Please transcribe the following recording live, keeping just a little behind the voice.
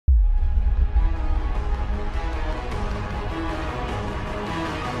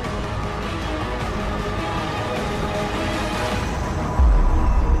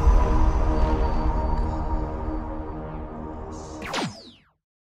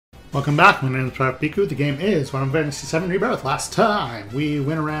Welcome back, my name is Piku. The game is Final Fantasy VII Rebirth. Last time, we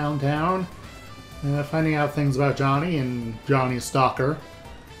went around town finding out things about Johnny and Johnny's stalker,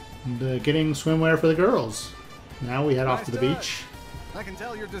 and getting swimwear for the girls. Now we head off to the beach. I can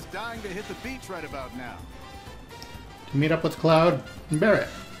tell you're just dying to hit the beach right about now. To meet up with Cloud and Barrett.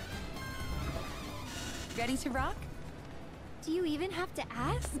 Ready to rock? Do you even have to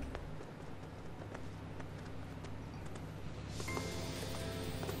ask?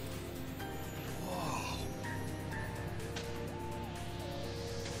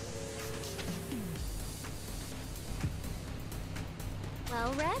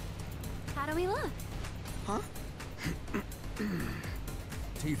 Well, Red, how do we look? Huh?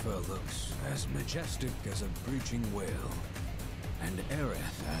 Tifa looks as majestic as a breaching whale, and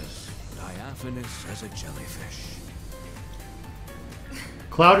Aerith as diaphanous as a jellyfish.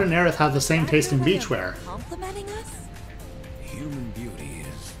 Cloud and Aerith have the same taste in beachwear. Complimenting us? Human beauty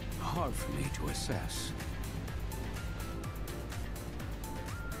is hard for me to assess.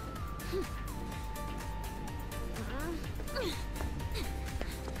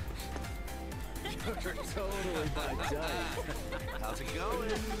 You're totally my type. How's it going?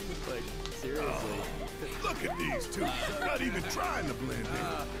 Like, seriously. Oh, look at these two. Not even trying to blend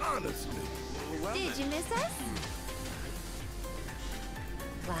in. Honestly. Did you miss us?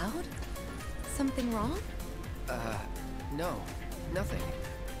 Cloud? Something wrong? No. Nothing.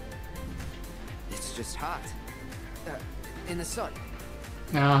 It's just hot. In the sun.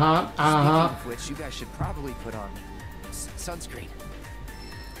 Speaking of which, you guys should probably put on sunscreen.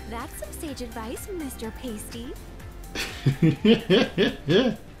 That's some sage advice, Mr. Pasty.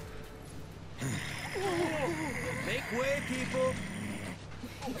 Make way, people!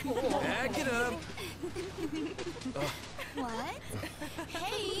 Back it up! What?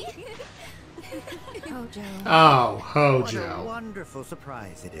 Hey! Hojo. Oh, What a Hojo. wonderful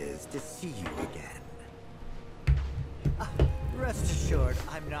surprise it is to see you again. Rest assured,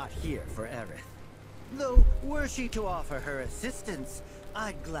 I'm not here for Aerith. Though, were she to offer her assistance,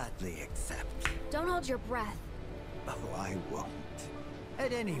 I'd gladly accept. Don't hold your breath. Oh, I won't.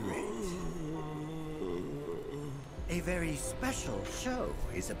 At any rate, a very special show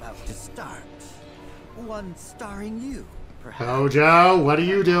is about to start. One starring you, perhaps. Hojo, what are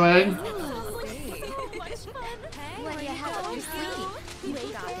you doing? So much fun. Hey, what do you have up your sleeve? You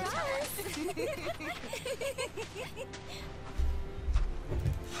ain't got to tell us.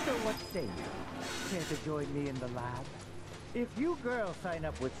 So what say you? Care to join me in the lab? If you girls sign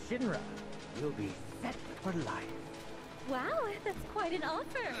up with Shinra, you'll be set for life. Wow, that's quite an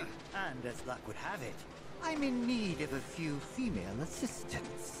offer. And as luck would have it, I'm in need of a few female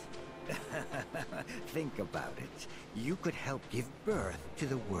assistants. Think about it. You could help give birth to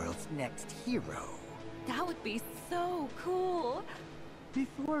the world's next hero. That would be so cool.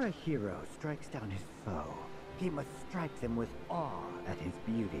 Before a hero strikes down his foe, he must strike them with awe at his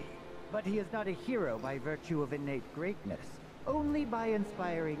beauty. But he is not a hero by virtue of innate greatness. Only by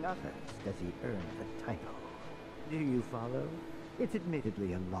inspiring others does he earn the title. Do you follow? It's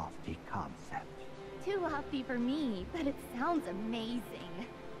admittedly a lofty concept. Too lofty for me, but it sounds amazing.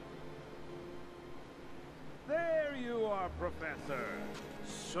 There you are, Professor.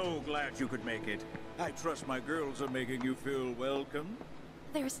 So glad you could make it. I trust my girls are making you feel welcome.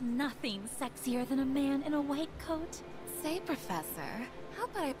 There's nothing sexier than a man in a white coat. Say, Professor, how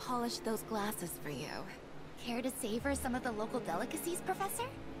about I polish those glasses for you? Care to savor some of the local delicacies, Professor?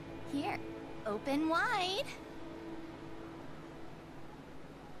 Here, open wide.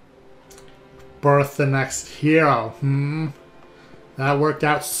 Birth the next hero, That worked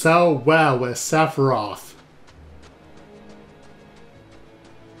out so well with Sephiroth.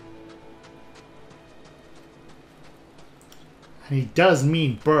 And he does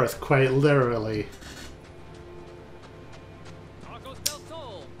mean birth quite literally.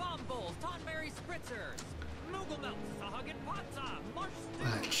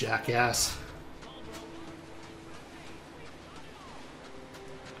 That jackass.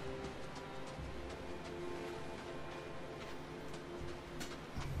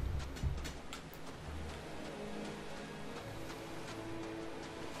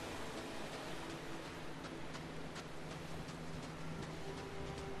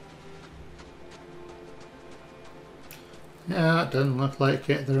 Yeah, it doesn't look like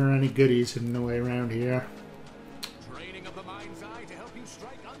there are any goodies hidden away around here. Training of the mind's eye to help you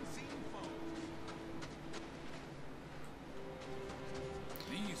strike unseen foes.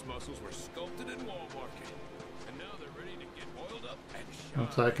 These muscles were sculpted in wall marking, and now they're ready to get oiled up and shot.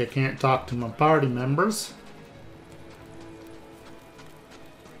 Looks like I can't talk to my party members.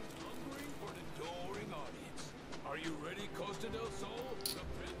 Hungry for an adoring audience. Are you ready, Costa del Sol? The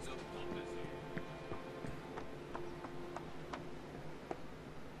Prince of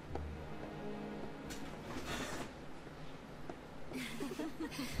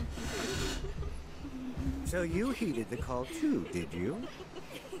So you heeded the call too, did you?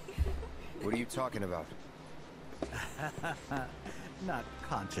 What are you talking about? Not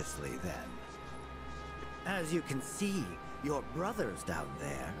consciously, then. As you can see, your brothers down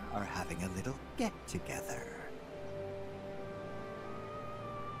there are having a little get-together.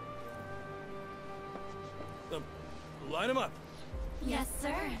 Line them up. Yes,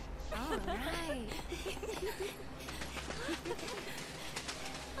 sir. All right.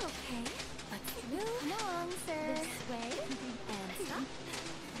 Okay, let's move along, sir. This way. And stop.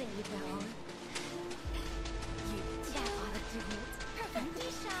 There you go. You that ought to do it. Perfect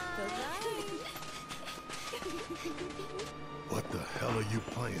shot. What the hell are you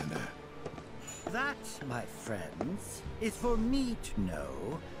playing at? That, my friends, is for me to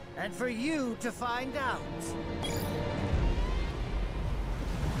know, and for you to find out.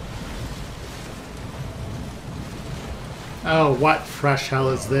 Oh, what fresh hell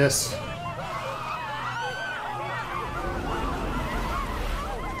is this?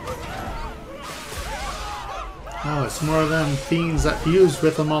 Oh, it's more of them fiends that fused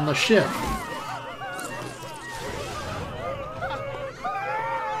with them on the ship.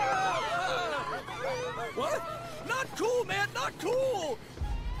 What? Not cool, man! Not cool!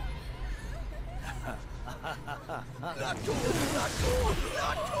 Not cool! Not cool!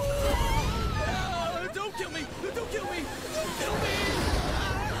 Not cool! Don't kill me! Don't kill me! Don't kill me!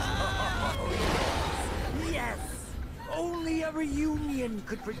 Yes! Only a reunion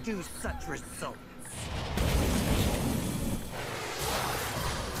could produce such results.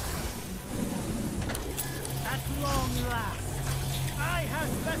 At long last, I have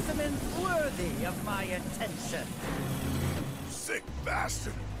specimens worthy of my attention. Sick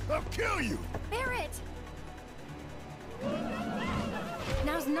bastard! I'll kill you! Barrett!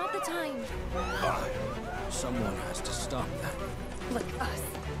 Now's not the time. Someone has to stop that. Look, us.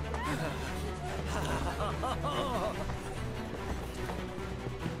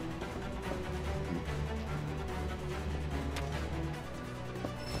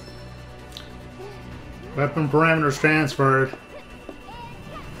 Weapon parameters transferred.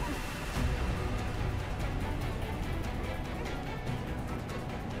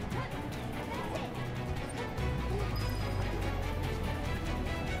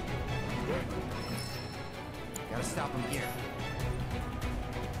 Gotta stop him here.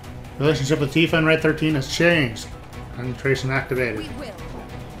 Relationship with Tifa and Red 13 has changed. Concentration activated. We will.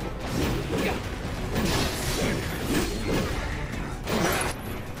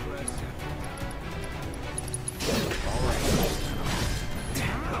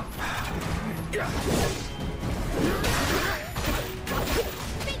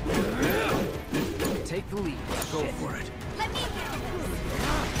 Take the lead. Go for it. Let me handle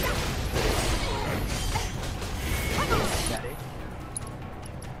Is that it?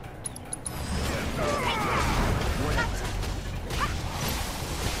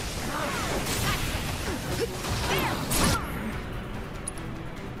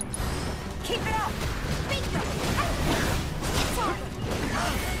 Keep it up! Bingo! It's on!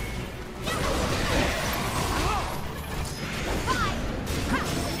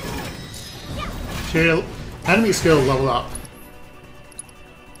 Shield. Enemy skill level up.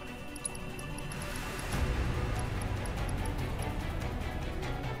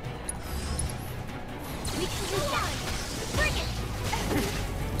 We can do that! Bring it!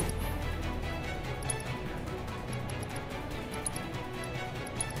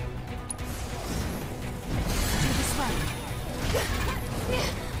 Do this right.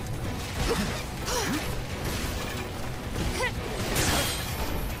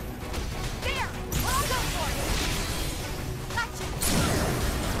 There! I'll go for it! Gotcha!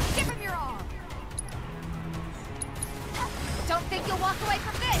 Give him your arm! Don't think you'll walk away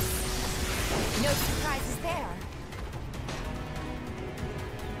from this! No surprises there.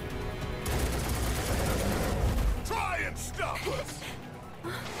 Try and stop us!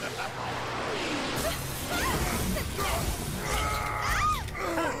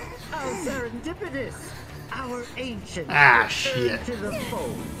 How serendipitous! Our ancient Ah, returned shit. to the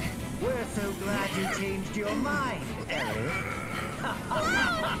fold. We're so glad you changed your mind, Eric.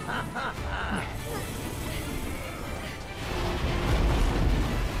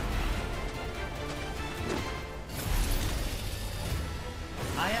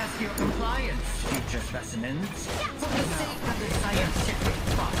 I ask your compliance, future specimens, for the sake of the scientific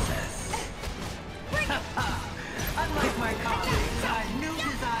process. Unlike my colleagues, I have no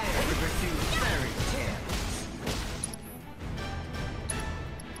desire to pursue fairy tales.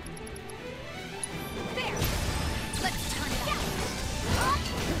 There! Let's turn it out!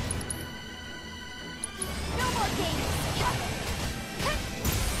 No more games!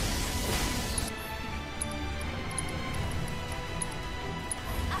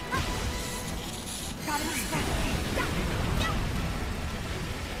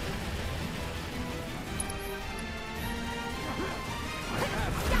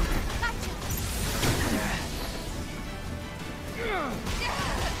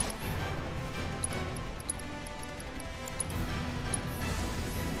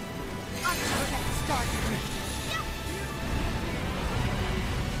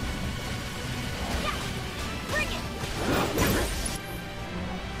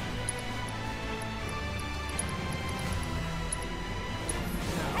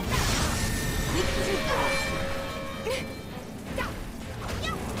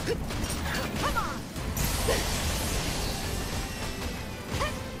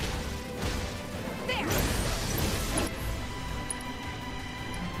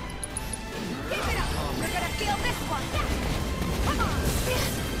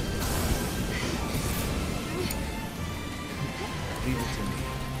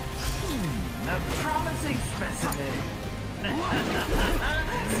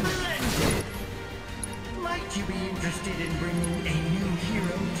 Might you be interested in bringing a new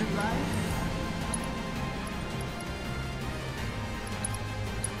hero to life?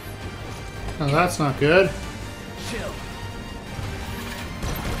 Oh, that's not good. Chill.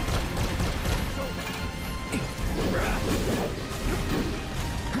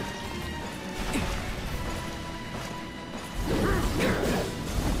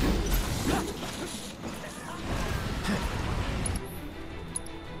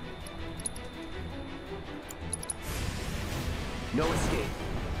 No escape.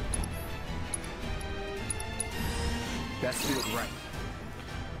 Best do it right.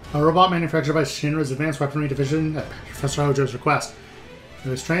 A robot manufactured by Shinra's Advanced Weaponry Division at Professor Hojo's request. It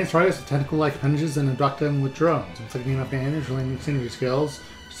was trained targets with tentacle-like appendages and abduct them with drones, inflicting enough damage, relating synergy skills,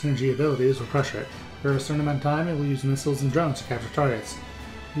 synergy abilities will crush it. For a certain amount of time, it will use missiles and drones to capture targets.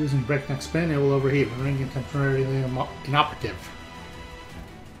 Using breakneck spin, it will overheat, rendering it temporarily inoperative.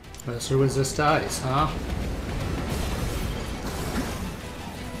 So resist ice, huh?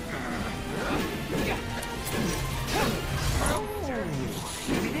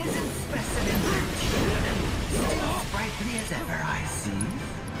 As ever, I see.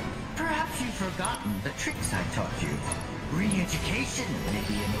 Perhaps you've forgotten the tricks I taught you. Re-education may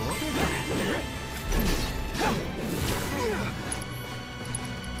be in order.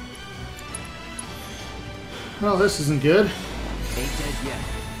 Well, this isn't good. Ain't dead yet.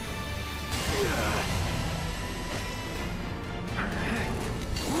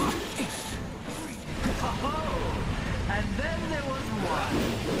 Oh, and then there was one.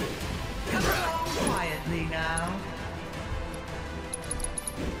 Come along quietly now.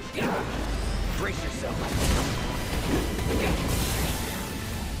 Brace yourself.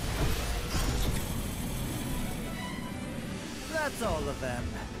 That's all of them.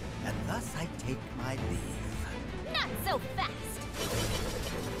 And thus I take my leave. Not so fast.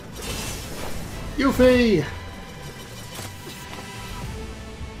 Yuffie!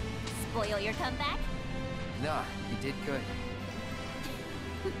 Spoil your comeback? Nah, you did good.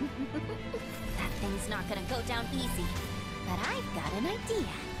 That thing's not gonna go down easy. But I've got an idea.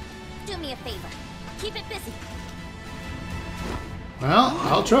 Do me a favor. Keep it busy. Well,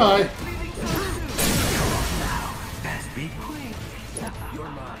 I'll try. Best be quick. You're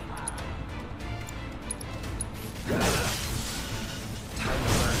mine. Time to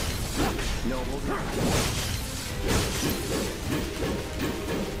burn. No holding.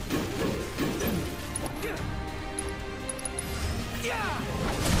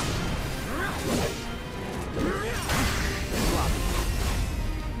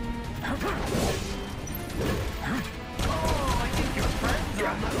 Oh, I think your friends are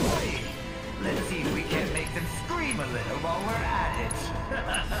on the way. Let's see if we can make them scream a little while we're at it.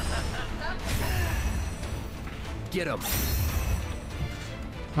 Get him.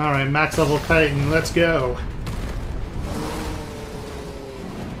 Alright, max level Titan, let's go.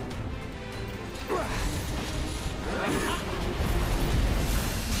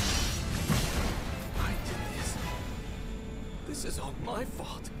 I did this. This is all my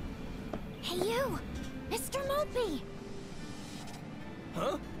fault. Hey you! Mr. Mopey!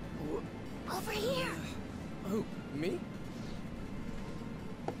 Huh? Over here! Oh, me?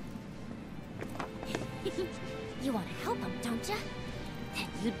 You want to help him, don't you? Then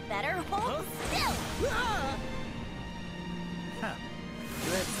you'd better hold still! Ah! Huh.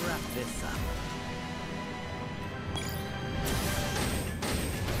 Let's wrap this up.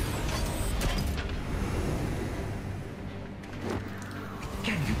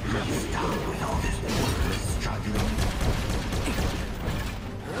 Can you please stop with all this pointless struggling?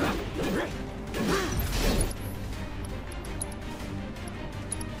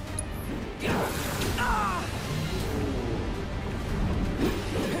 Ah!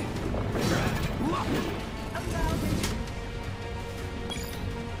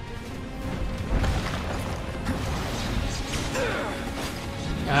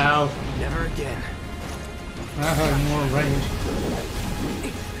 Ow. Never again. I have more range.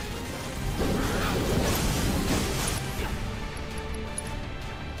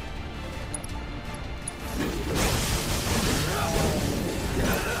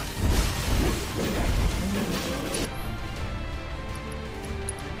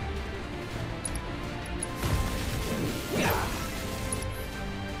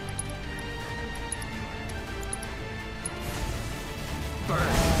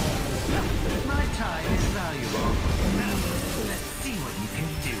 My time is valuable. Now, let's see what you can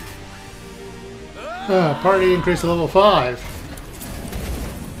do. Party increased to level 5.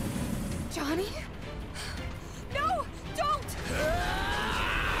 Johnny? No! Don't!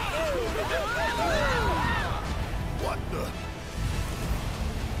 What the?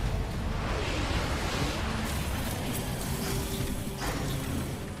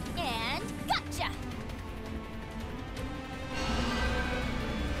 And gotcha!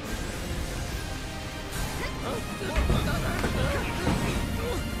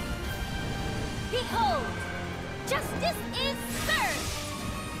 Behold! Justice is served!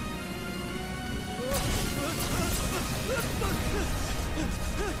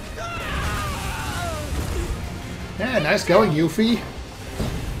 Yeah, nice going, Yuffie.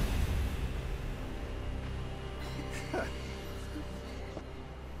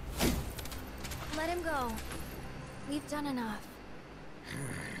 Let him go. We've done enough.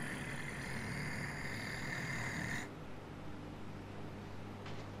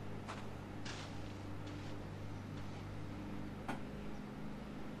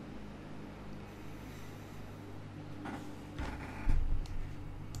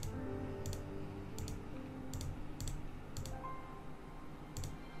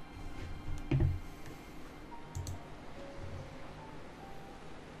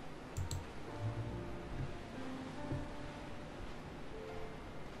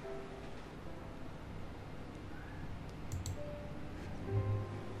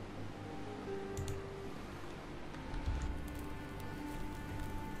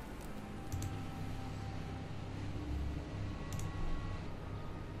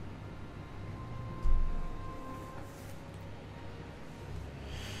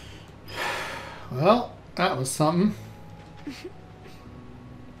 Well, that was something.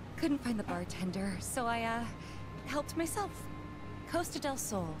 Couldn't find the bartender, so I, helped myself. Costa del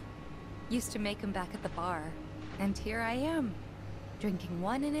Sol. Used to make him back at the bar. And here I am, drinking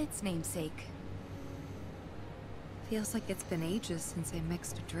one in its namesake. Feels like it's been ages since I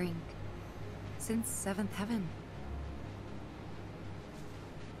mixed a drink. Since 7th Heaven.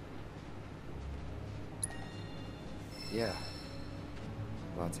 Yeah.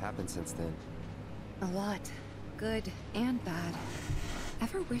 Lots happened since then. A lot. Good and bad.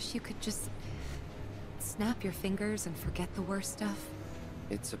 Ever wish you could just snap your fingers and forget the worst stuff?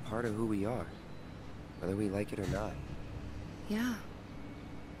 It's a part of who we are, whether we like it or not. Yeah.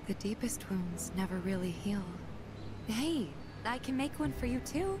 The deepest wounds never really heal. Hey, I can make one for you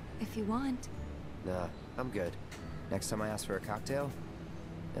too, if you want. Nah, I'm good. Next time I ask for a cocktail,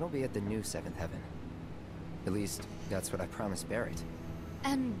 it'll be at the new 7th Heaven. At least, that's what I promised Barrett.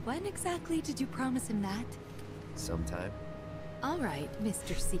 And when exactly did you promise him that? Sometime. All right,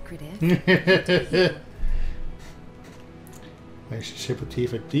 Mr. Secretive. Relationship with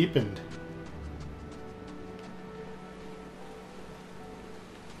Tifa deepened.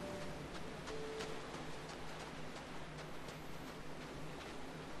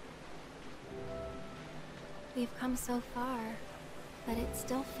 We've come so far, but it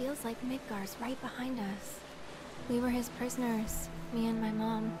still feels like Midgar's right behind us. We were his prisoners, me and my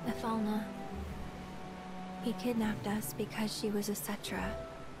mom, Ethalna. He kidnapped us because she was a Cetra,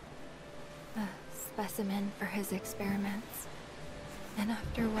 a specimen for his experiments. And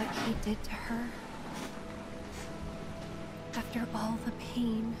after what he did to her, after all the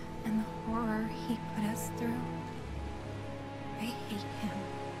pain and the horror he put us through, I hate him.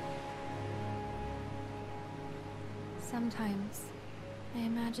 Sometimes, I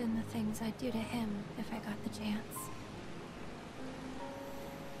imagine the things I'd do to him if I got the chance.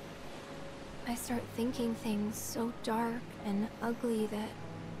 I start thinking things so dark and ugly that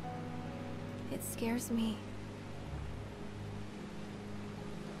it scares me.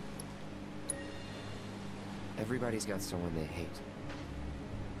 Everybody's got someone they hate.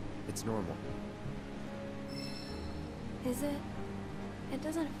 It's normal. Is it? It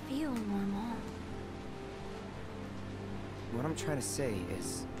doesn't feel normal. What I'm trying to say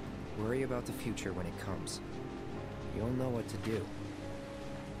is, worry about the future when it comes. You'll know what to do.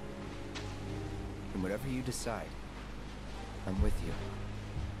 And whatever you decide, I'm with you.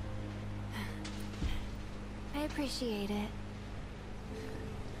 I appreciate it.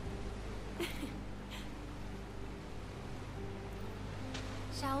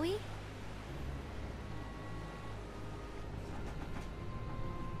 Shall we?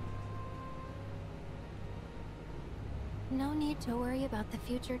 No need to worry about the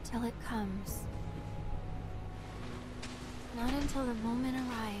future till it comes. Not until the moment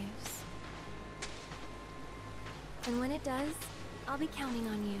arrives. And when it does, I'll be counting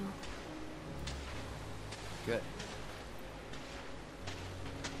on you. Good.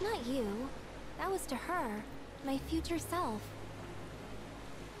 Not you. That was to her, my future self.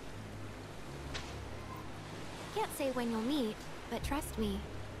 Can't say when you'll meet, but trust me,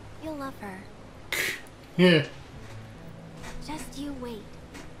 you'll love her. Yeah. Just you wait.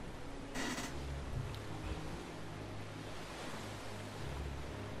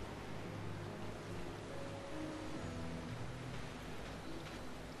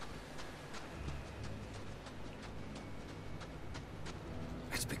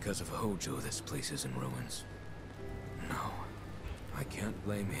 It's because of Hojo this place is in ruins. No, I can't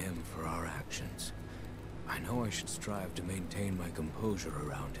blame him for our actions. I know I should strive to maintain my composure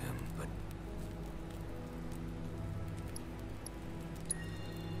around him, but...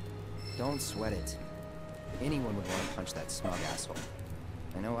 Don't sweat it. Anyone would want to punch that smug asshole.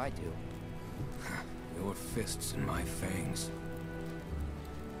 I know I do. Your fists in my fangs.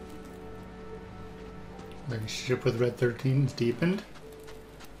 Relationship with Red 13 is deepened.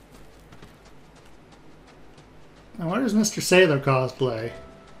 Now, where does Mr. Sailor cosplay?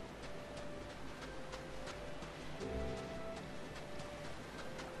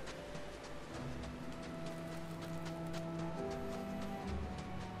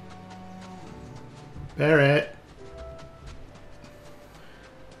 Barrett.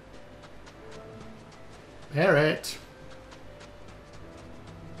 Barrett.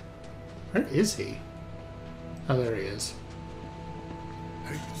 Where is he? Oh, there he is.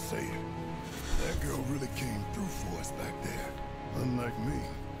 Hate to say it, that girl really came through for us back there. Unlike me,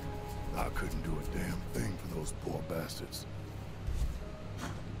 I couldn't do a damn thing for those poor bastards.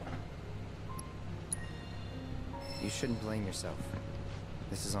 You shouldn't blame yourself.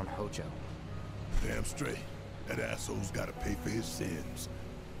 This is on Hojo. Damn straight. That asshole's gotta pay for his sins.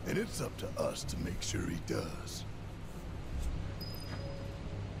 And it's up to us to make sure he does.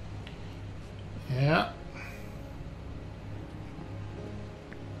 Yeah.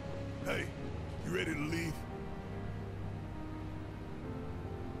 Hey, you ready to leave?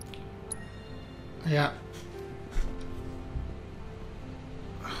 Yeah.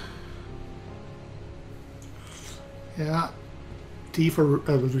 Yeah. Tifa,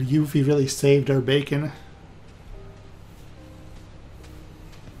 Yuffie really saved our bacon.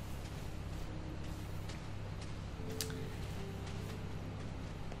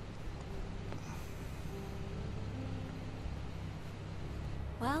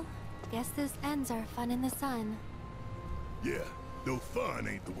 Well, guess this ends our fun in the sun. Yeah, though fun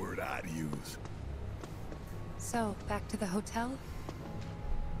ain't the word I'd use. So, back to the hotel?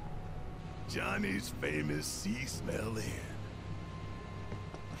 Johnny's famous Sea Smell Inn.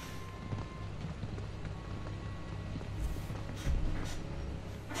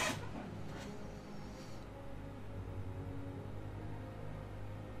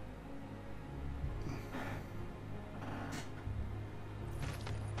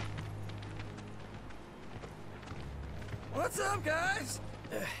 What's up, guys?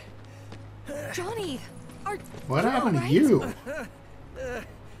 Johnny! What happened to you?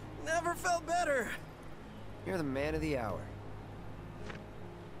 Never felt better. You're the man of the hour.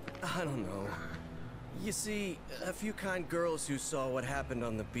 I don't know. You see, a few kind girls who saw what happened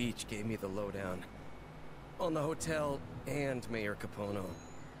on the beach gave me the lowdown. On the hotel and Mayor Capono.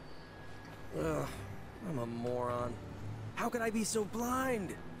 Ugh, I'm a moron. How could I be so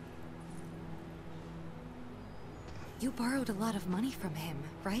blind? You borrowed a lot of money from him,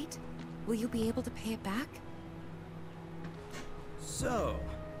 right? Will you be able to pay it back? So,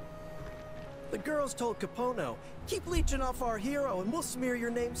 the girls told Capono, keep leeching off our hero and we'll smear your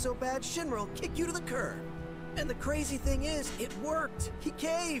name so bad Shinra'll kick you to the curb. And the crazy thing is, it worked. He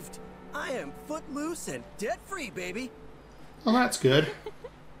caved. I am footloose and debt-free, baby. Well, that's good.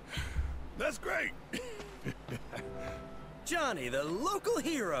 That's great. Johnny, the local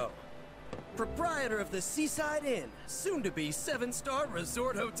hero. Proprietor of the Seaside Inn, soon to be 7-star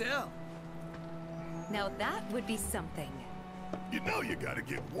resort hotel. Now that would be something. You know you gotta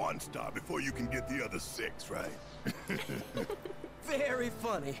get 1 star before you can get the other 6, right? Very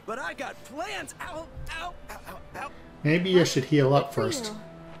funny, but I got plans. Ow, ow, ow, ow, ow. Maybe you should heal up first.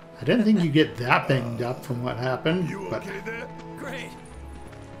 I didn't think you get that banged up from what happened. You but... okay there? Great.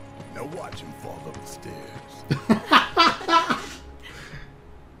 Now watch him fall up the stairs.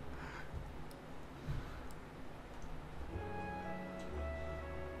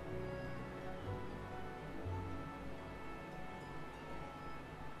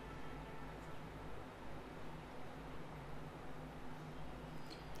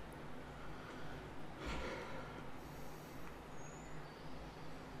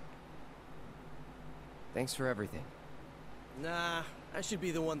 Thanks for everything. Nah, I should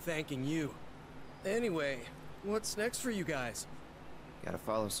be the one thanking you. Anyway, what's next for you guys? Gotta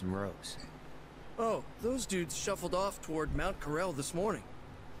follow some rows. Oh, those dudes shuffled off toward Mount Corel this morning.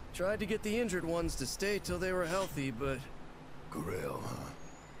 Tried to get the injured ones to stay till they were healthy, but... Corel, huh?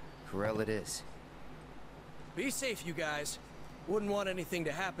 Corel it is. Be safe, you guys. Wouldn't want anything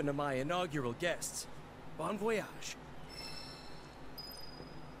to happen to my inaugural guests. Bon voyage.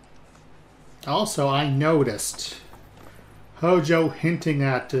 Also, I noticed Hojo hinting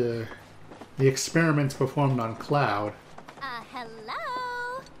at the experiments performed on Cloud.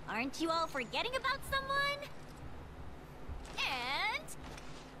 Hello? Aren't you all forgetting about someone? And...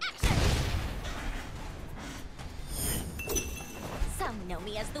 action! Some know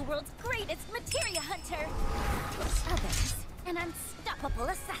me as the world's greatest materia hunter. Others, an unstoppable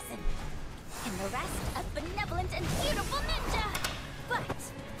assassin. And the rest, a benevolent and beautiful ninja. But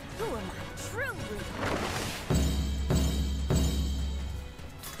who am I truly?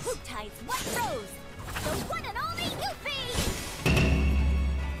 Who ties what rose? The one and only Yuffie!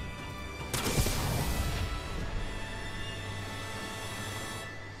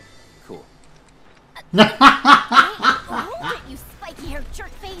 Cool. Hold it, you spiky-haired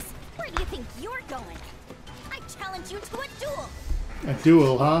jerkface! Where do you think you're going? I challenge you to a duel! A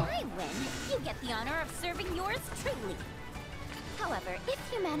duel, huh? If I win, you get the honor of serving yours truly. However, if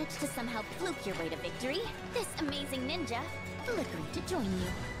you manage to somehow fluke your way to victory, this amazing ninja will agree to join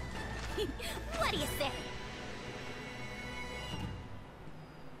you. What do you say?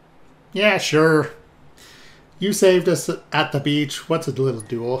 Yeah, sure. You saved us at the beach. What's a little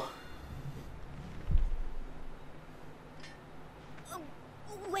duel?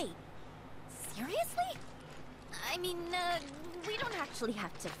 Wait, seriously? I mean, we don't actually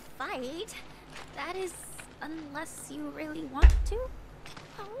have to fight. That is, unless you really want to.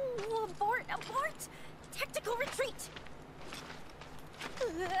 Oh, abort, abort! Tactical retreat!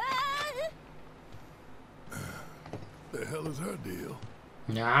 The hell is her deal?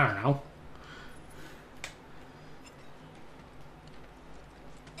 Yeah, I don't know.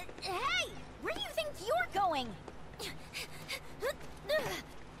 Hey! Where do you think you're going?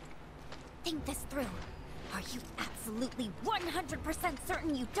 Think this through. Are you absolutely 100%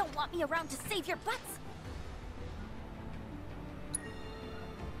 certain you don't want me around to save your butts?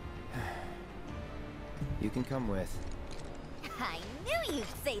 You can come with. I knew you'd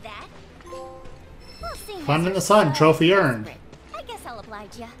say that. We'll see. Fun in the sun, trophy earned. I guess I'll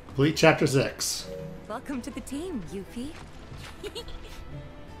oblige ya. Complete Chapter 6. Welcome to the team, Yuffie.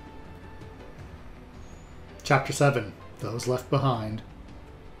 Chapter 7. Those Left Behind.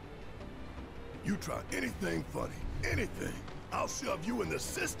 You try anything funny, anything, I'll shove you in the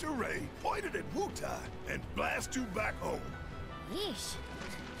Sister Ray pointed at Wutai and blast you back home. Yeesh.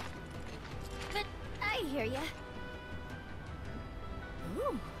 But I hear ya.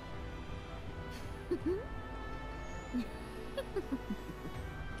 Ooh.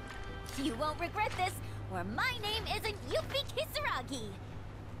 You won't regret this, or my name isn't Yuffie Kisaragi.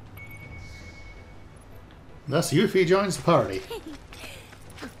 Thus, Yuffie joins the party.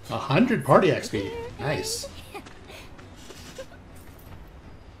 100 party XP. Nice.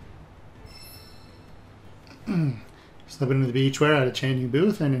 Slip into the beachwear at a changing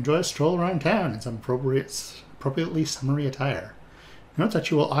booth and enjoy a stroll around town in some appropriately summery attire. Note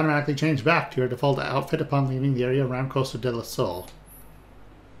that you will automatically change back to your default outfit upon leaving the area around Costa del Sol.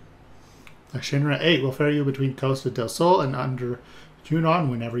 A Shinra 8 will ferry you between Costa del Sol and under Junon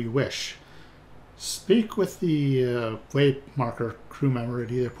whenever you wish. Speak with the Waymarker crew member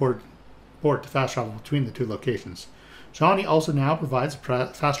at either port to fast travel between the two locations. Johnny also now provides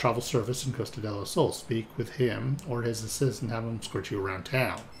fast travel service in Costa del Sol. Speak with him or his assistant and have him escort you around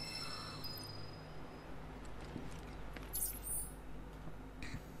town.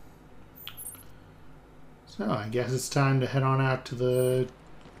 So I guess it's time to head on out to the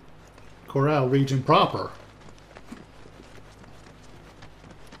Corel region proper.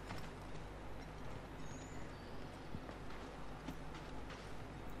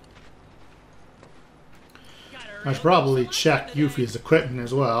 I should probably check Yuffie's equipment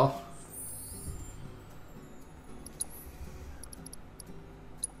as well.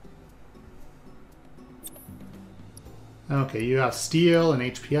 Okay, you have steel and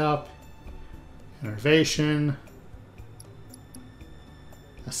HP up, innervation,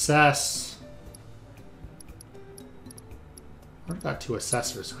 assess. I've got 2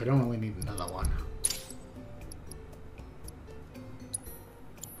 assessors, so I don't really need another one.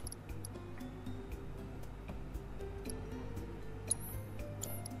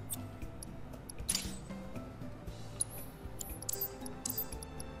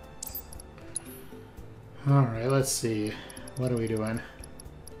 Alright, let's see. What are we doing?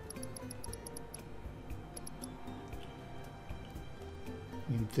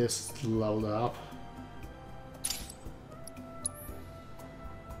 Need this leveled up.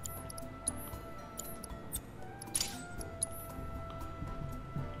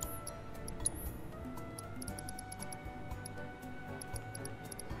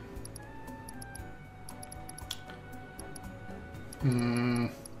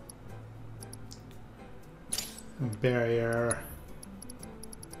 Barrier.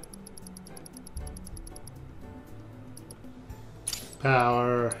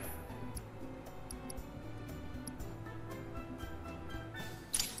 Power.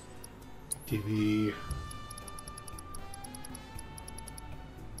 TV.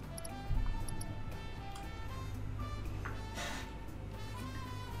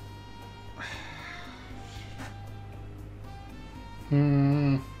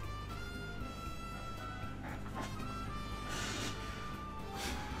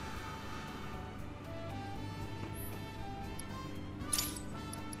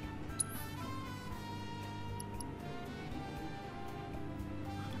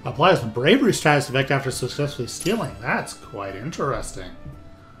 Applies the bravery status effect after successfully stealing. That's quite interesting.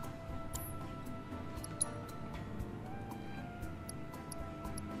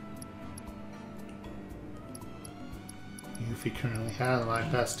 If you currently have my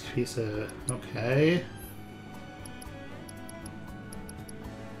best piece of... Okay.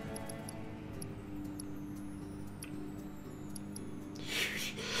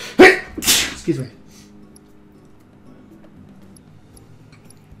 Excuse me.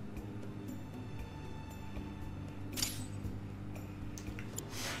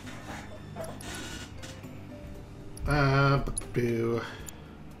 Boo.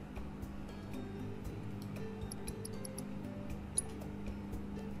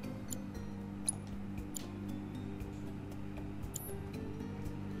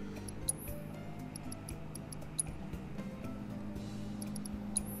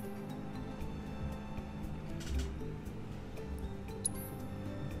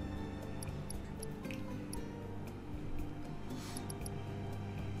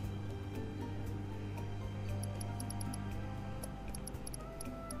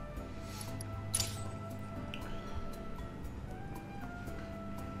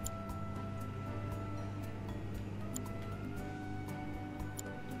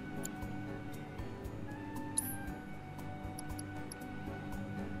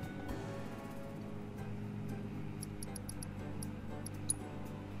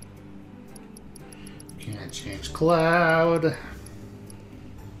 Can't change cloud.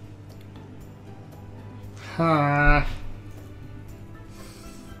 Huh.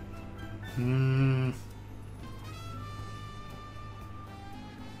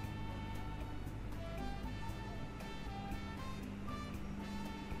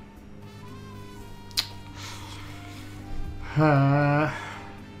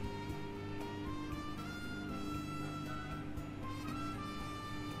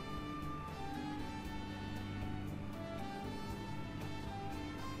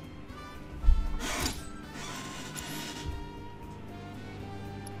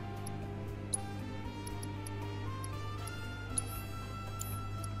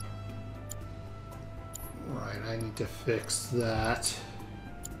 Right, I need to fix that.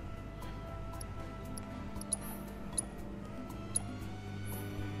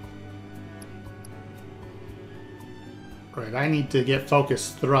 Right, I need to get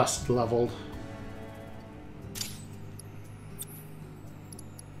focus thrust leveled.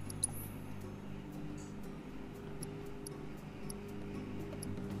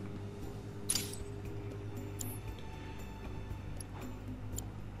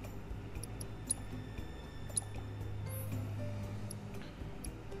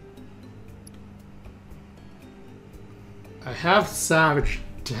 I have Savage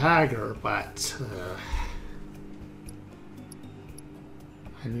Dagger, but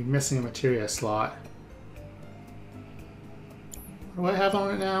I'd be missing a materia slot. What do I have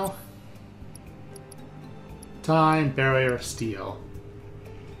on it now? Time, Barrier, Steel.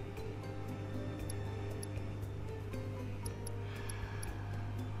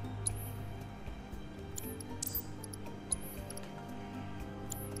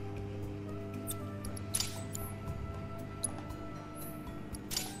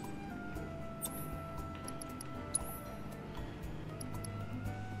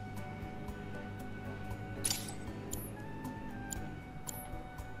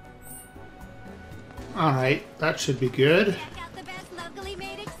 Alright, that should be good. Check out the best locally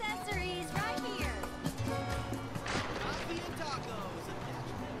made accessories right here. Coffee and tacos.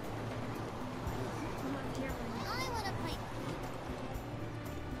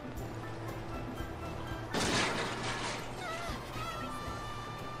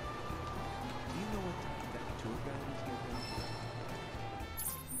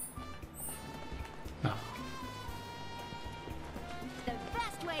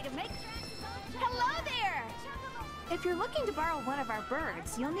 If you're looking to borrow one of our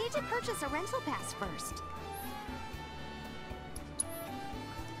birds, you'll need to purchase a rental pass first.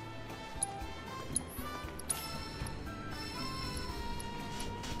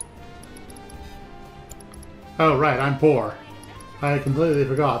 Oh, right, I'm poor. I completely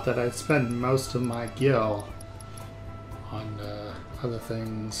forgot that I spent most of my gil on other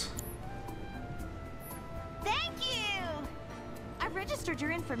things. Thank you! I've registered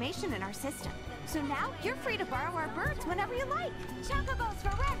your information in our system, so now you're free to borrow our birds whenever you like. Chocobos for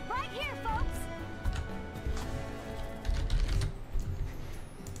rent right here, folks!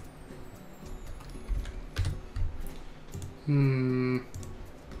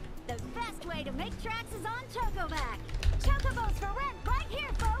 The best way to make tracks is on Chocoback. Chocobos for rent right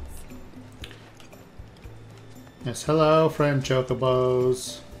here, folks. Yes, hello, friend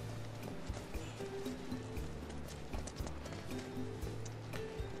Chocobos.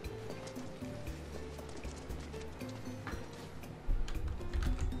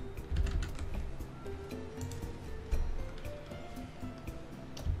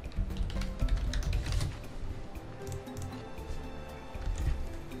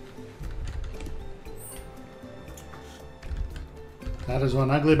 That is one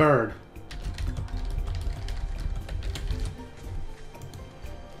ugly bird.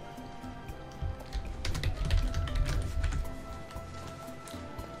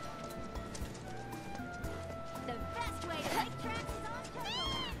 The best way to make tracks is on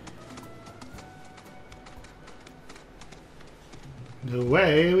Chocoback.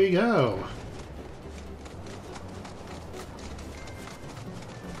 Away we go.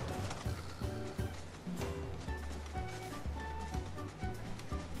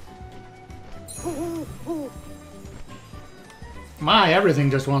 My,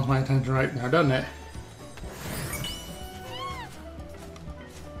 everything just wants my attention right now, doesn't it?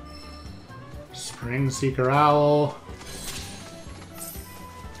 Spring Seeker Owl.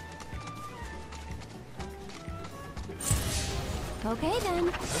 Okay then.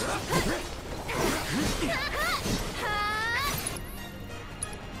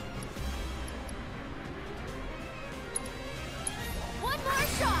 One more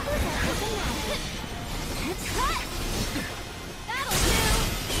shot. That'll do.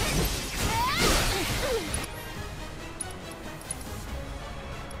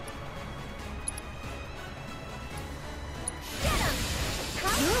 Get him.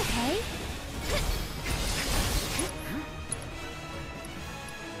 You okay?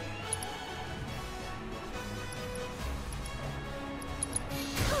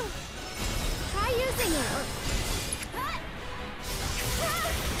 Try using it.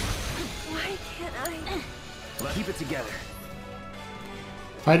 Why can't I? Let's keep it together.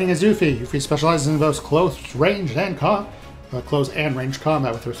 Fighting as Yuffie. Yuffie specializes in both close range and range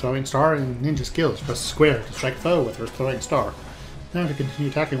combat with her throwing star and ninja skills. Press square to strike foe with her throwing star. Now to continue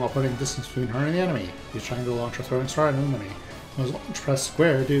attacking while putting distance between her and the enemy. Use triangle to launch her throwing star at an enemy. When launch, press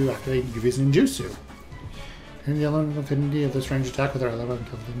square to activate Yuffie's ninjutsu. And the element of affinity of this range attack with her element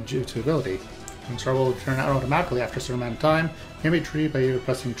of ninjutsu ability. Throwing star will turn out automatically after a certain amount of time. Can be treated by either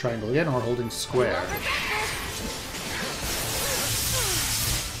pressing triangle again or holding square.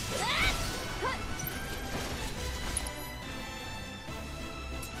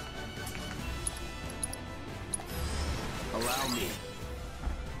 Allow me.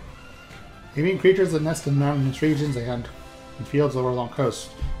 Aiming creatures that nest in mountainous regions they hunt in fields or along coasts.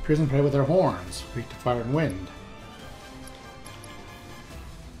 Piercing prey with their horns, weak to fire and wind.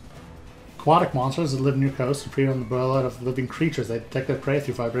 Aquatic monsters that live near coasts and feed on the blood of living creatures. They detect their prey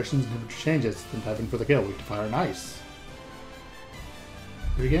through vibrations and temperature changes, then dive in for the kill, weak to fire and ice.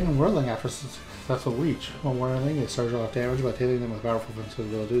 They begin whirling after successful leech. While whirling, they surge off damage, but hitting them with powerful defensive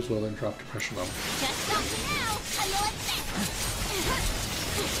abilities will interrupt the pressure them. Just stop now. I will advance.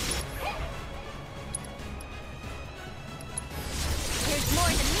 There's more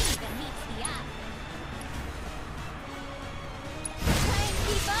to me than meets the eye. Try and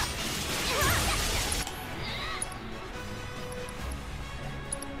keep up.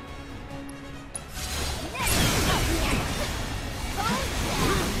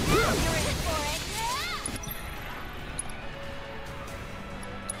 You're in for it.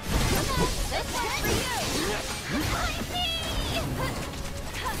 Come on, this one's for you. Behind me.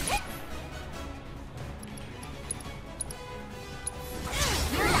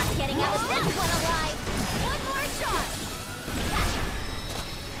 You're not getting out of that one alive. One more shot.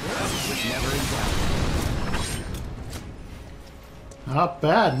 Never in doubt.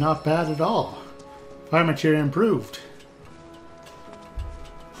 Not bad at all. Fire material improved.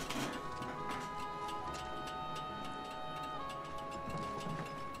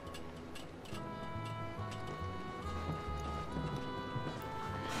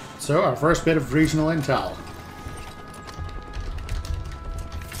 So, our first bit of regional intel.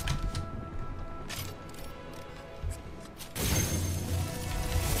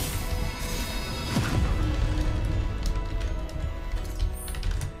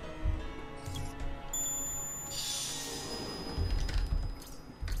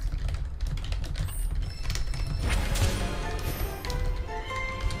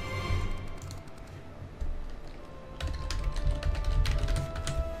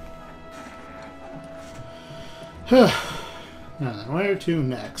 Now then, where to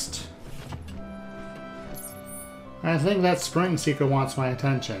next? I think that spring seeker wants my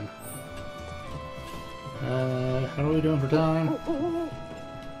attention. How are we doing for time?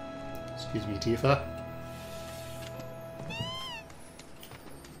 Excuse me, Tifa.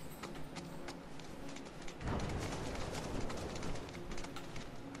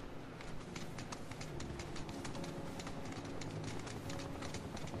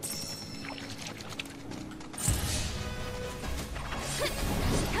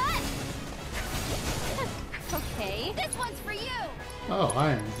 Okay, this one's for you. Oh,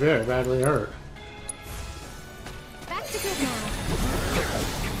 I am very badly hurt. Back to good now.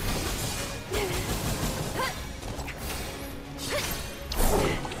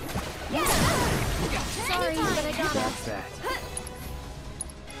 Sorry, but I got it. That.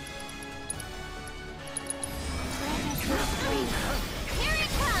 Here it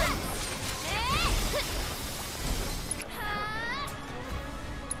comes.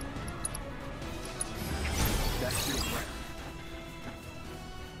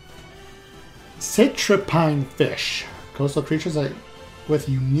 Citripine fish. Coastal creatures with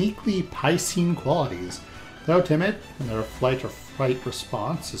uniquely Piscine qualities. Though timid, when their flight or fight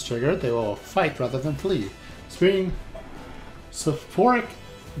response is triggered, they will fight rather than flee, spewing sulfuric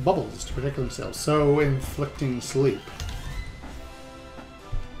bubbles to protect themselves, so inflicting sleep.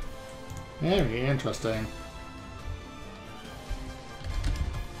 Very interesting.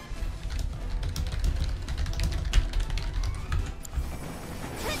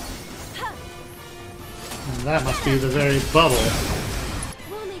 And that must be the very bubble.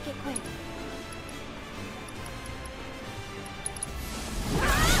 We'll make it quick.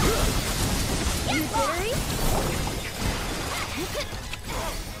 You jittery?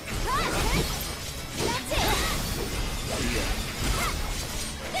 That's it.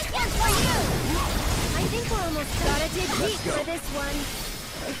 This one's for you. I think we're almost gotta dig deep for this one.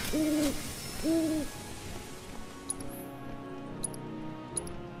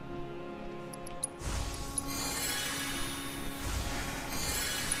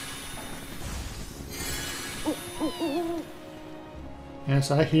 Yes,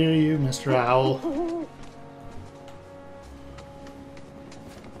 I hear you, Mr. Owl.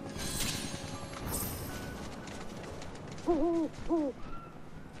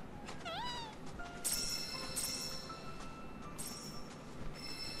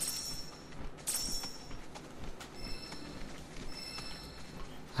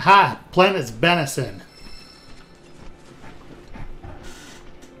 Aha! Planet's Benison.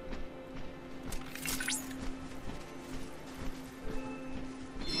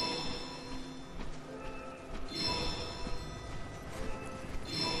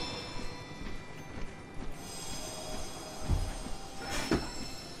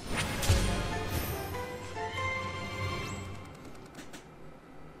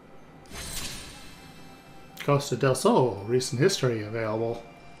 Costa del Sol, recent history available.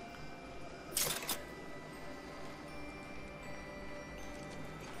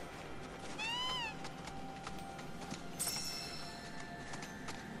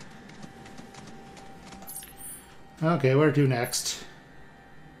 Okay, where to next?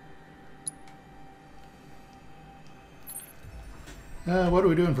 What are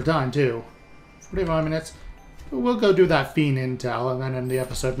we doing for time, too? 45 minutes. We'll go do that Fiend intel and then end the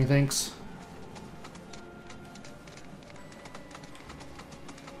episode, methinks.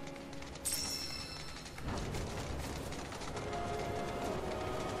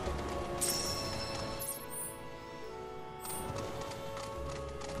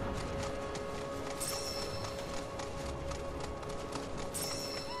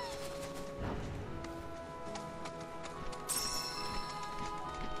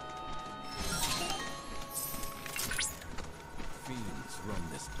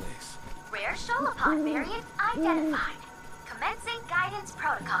 Rare Sholopod variant identified. Commencing guidance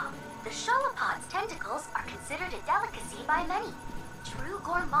protocol. The Sholopod's tentacles are considered a delicacy by many. True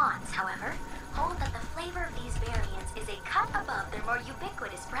gourmands, however, hold that the flavor of these variants is a cut above their more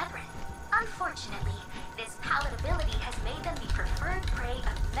ubiquitous brethren. Unfortunately, this palatability has made them the preferred prey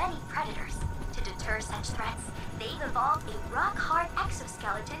of many predators. To deter such threats, they've evolved a rock-hard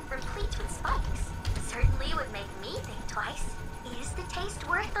exoskeleton for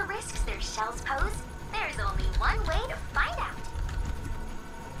shells pose? There's only one way to find out.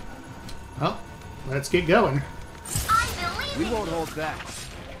 Well, let's get going. I believe We won't hold back.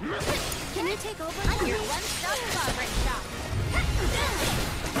 Can you take over? I'm your one-stop fabric shop.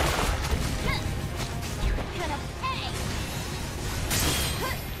 You're gonna pay.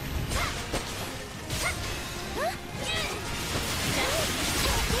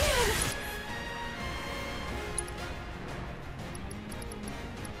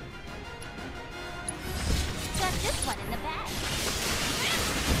 Got this one in the bag.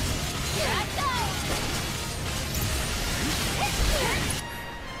 Here I go.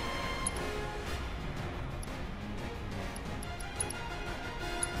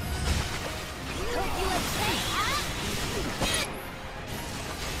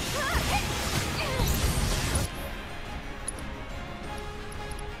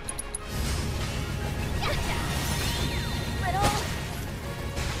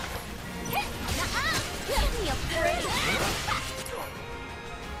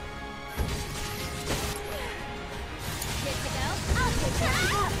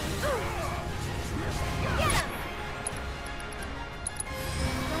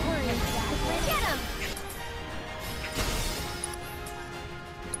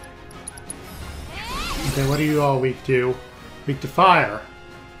 Okay, what are you all weak to? Weak to fire.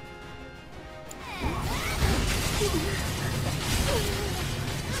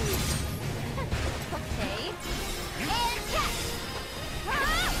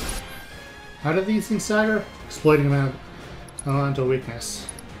 How do these things stagger? Exploiting them out onto weakness.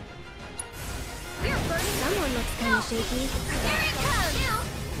 Someone looks kind of shaky. Here it comes!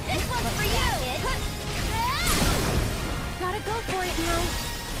 This one's for you! Gotta go for it now.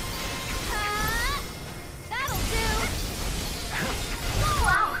 That'll do!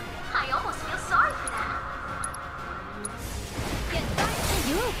 Wow, I almost feel sorry for that. Get back!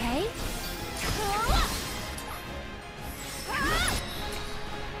 You okay?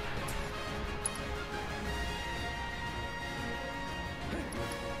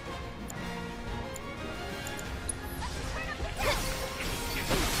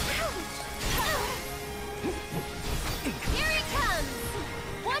 Here it comes!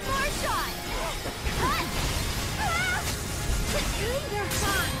 One more shot! They're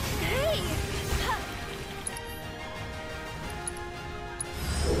hot. Hey!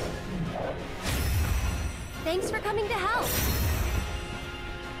 Thanks for coming to help.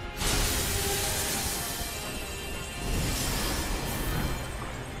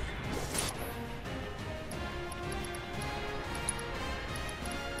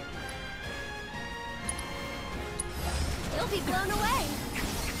 You'll be blown away!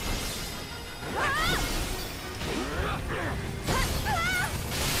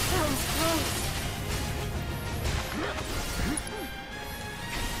 Sounds close.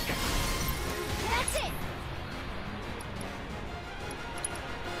 That's it!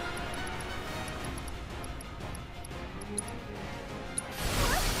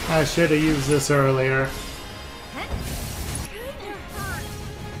 I should have used this earlier.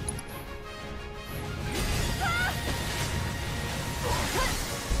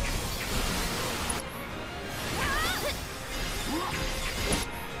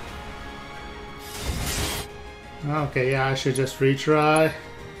 Okay, yeah, I should just retry.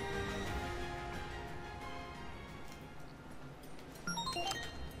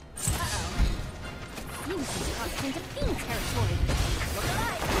 Seems he's crossed into fiend territory. Look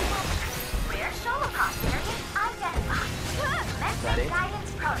alive! Rare Sholopod variant identified. Commencing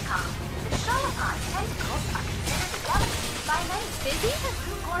guidance protocol. The Sholopod tentacles are considered a delicacy by many. Busy?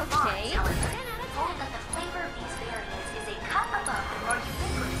 Gourmands, however, hold that the flavor of these variants is a cut above the more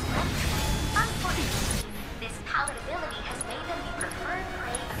ubiquitous lemon. Unfortunately, this palatability has made them the preferred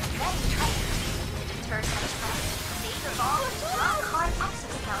prey of many predators. To deter such threats, they've evolved rock-hard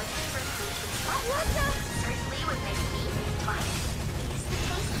exoskeletons for food and flesh. Certainly would make me but is the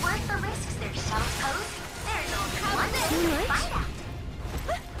taste worth the risks their shells pose? There's only one way to find out.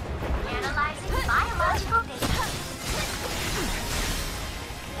 Analyzing biological data.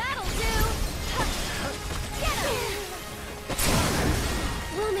 That'll do! Get him!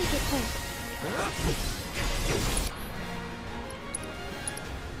 We'll make it quick.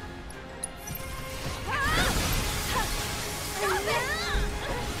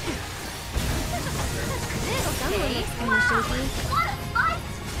 Someone looks kind of shaky. What a fight!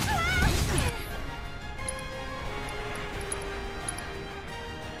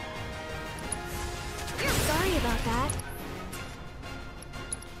 Sorry about that.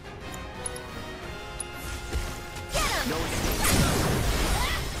 Get him!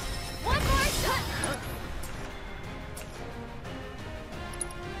 One more shot!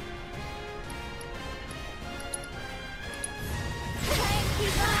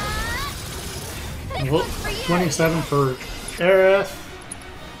 27 for Aerith.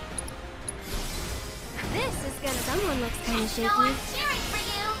 This is gonna. Someone looks kind of shaky. No one's cheering for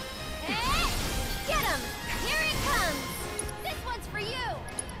you. Hey, get him! Here it comes! This one's for you!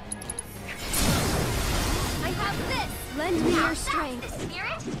 I have this! Lend me your strength. The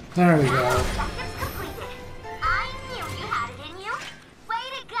spirit? There we go. Objectives completed. I knew you had it in you. Way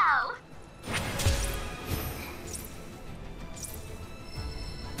to go.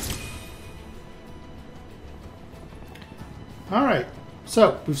 Alright,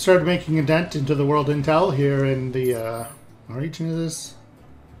 so we've started making a dent into the world intel here in the, what region is this?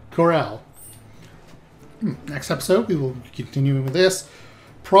 Corel. Next episode, we will be continuing with this.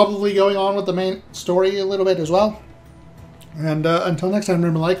 Probably going on with the main story a little bit as well. And until next time,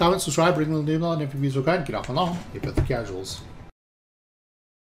 remember to like, comment, subscribe, ring the bell, and if your views are kind, get off and on. Keep it the casuals.